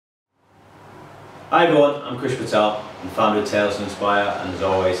Hi everyone, I'm Krish Patel, I'm the founder of Tales to Inspire, and as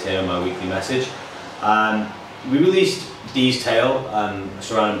always here on my weekly message. We released Dee's tale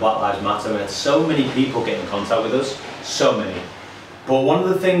surrounding Black Lives Matter, and we had so many people get in contact with us, so many. But one of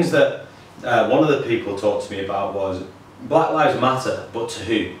the things that one of the people talked to me about was Black Lives Matter, but to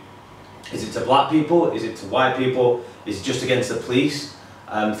who? Is it to black people? Is it to white people? Is it just against the police?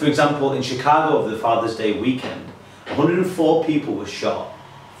 For example, in Chicago over the Father's Day weekend, 104 people were shot,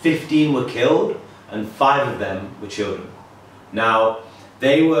 15 were killed, and 5 of them were children. Now,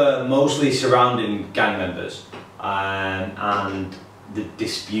 they were mostly surrounding gang members and the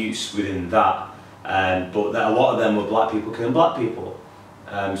disputes within that, but a lot of them were black people killing black people.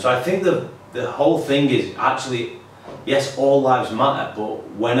 So I think the whole thing is actually, yes, all lives matter, but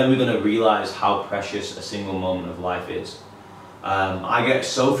when are we going to realise how precious a single moment of life is? I get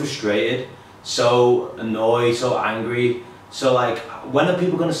so frustrated, so annoyed, so angry. So like, when are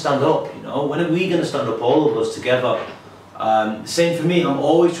people going to stand up, you know? When are we going to stand up, all of us together? Same for me, I'm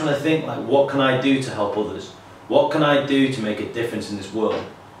always trying to think like, what can I do to help others? What can I do to make a difference in this world?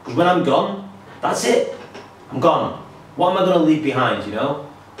 Because when I'm gone, that's it. I'm gone. What am I going to leave behind, you know?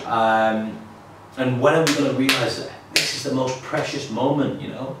 And when are we going to realise that this is the most precious moment, you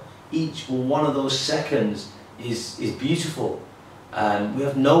know? Each one of those seconds is beautiful. We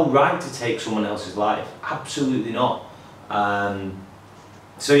have no right to take someone else's life, absolutely not.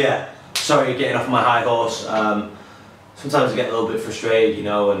 So yeah, sorry getting off my high horse. Sometimes I get a little bit frustrated, you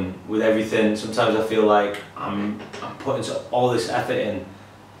know, and with everything, sometimes I feel like I'm putting all this effort in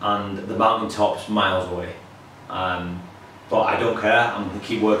and the mountaintop's miles away. But I don't care, I'm going to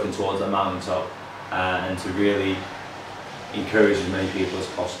keep working towards that mountaintop and to really encourage as many people as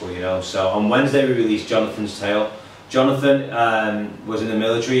possible, you know. So on Wednesday we released Jonathan's tale. Jonathan was in the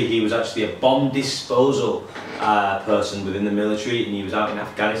military. He was actually a bomb disposal person within the military, and he was out in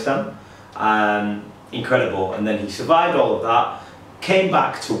Afghanistan. Incredible. And then he survived all of that, came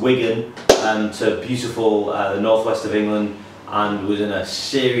back to Wigan, to beautiful the northwest of England, and was in a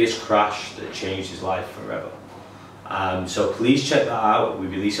serious crash that changed his life forever. So please check that out. We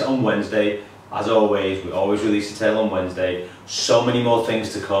release it on Wednesday. As always, we always release a tale on Wednesday. So many more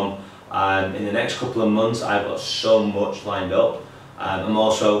things to come. In the next couple of months, I've got so much lined up. I'm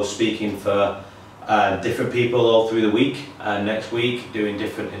also speaking for different people all through the week. Next week, doing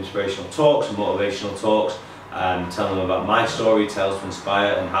different inspirational talks and motivational talks, telling them about my story, Tales to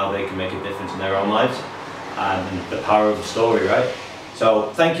Inspire, and how they can make a difference in their own lives, and the power of the story, right?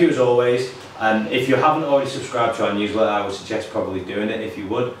 So thank you as always. If you haven't already subscribed to our newsletter, I would suggest probably doing it. If you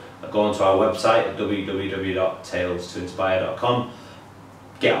would, go onto our website at www.talestoinspire.com.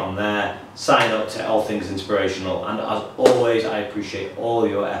 Get on there, sign up to all things inspirational, and as always, I appreciate all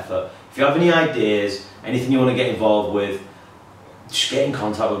your effort. If you have any ideas, anything you want to get involved with, just get in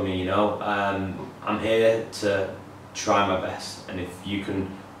contact with me, you know. I'm here to try my best, and if you can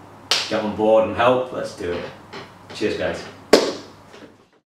get on board and help, let's do it. Cheers guys.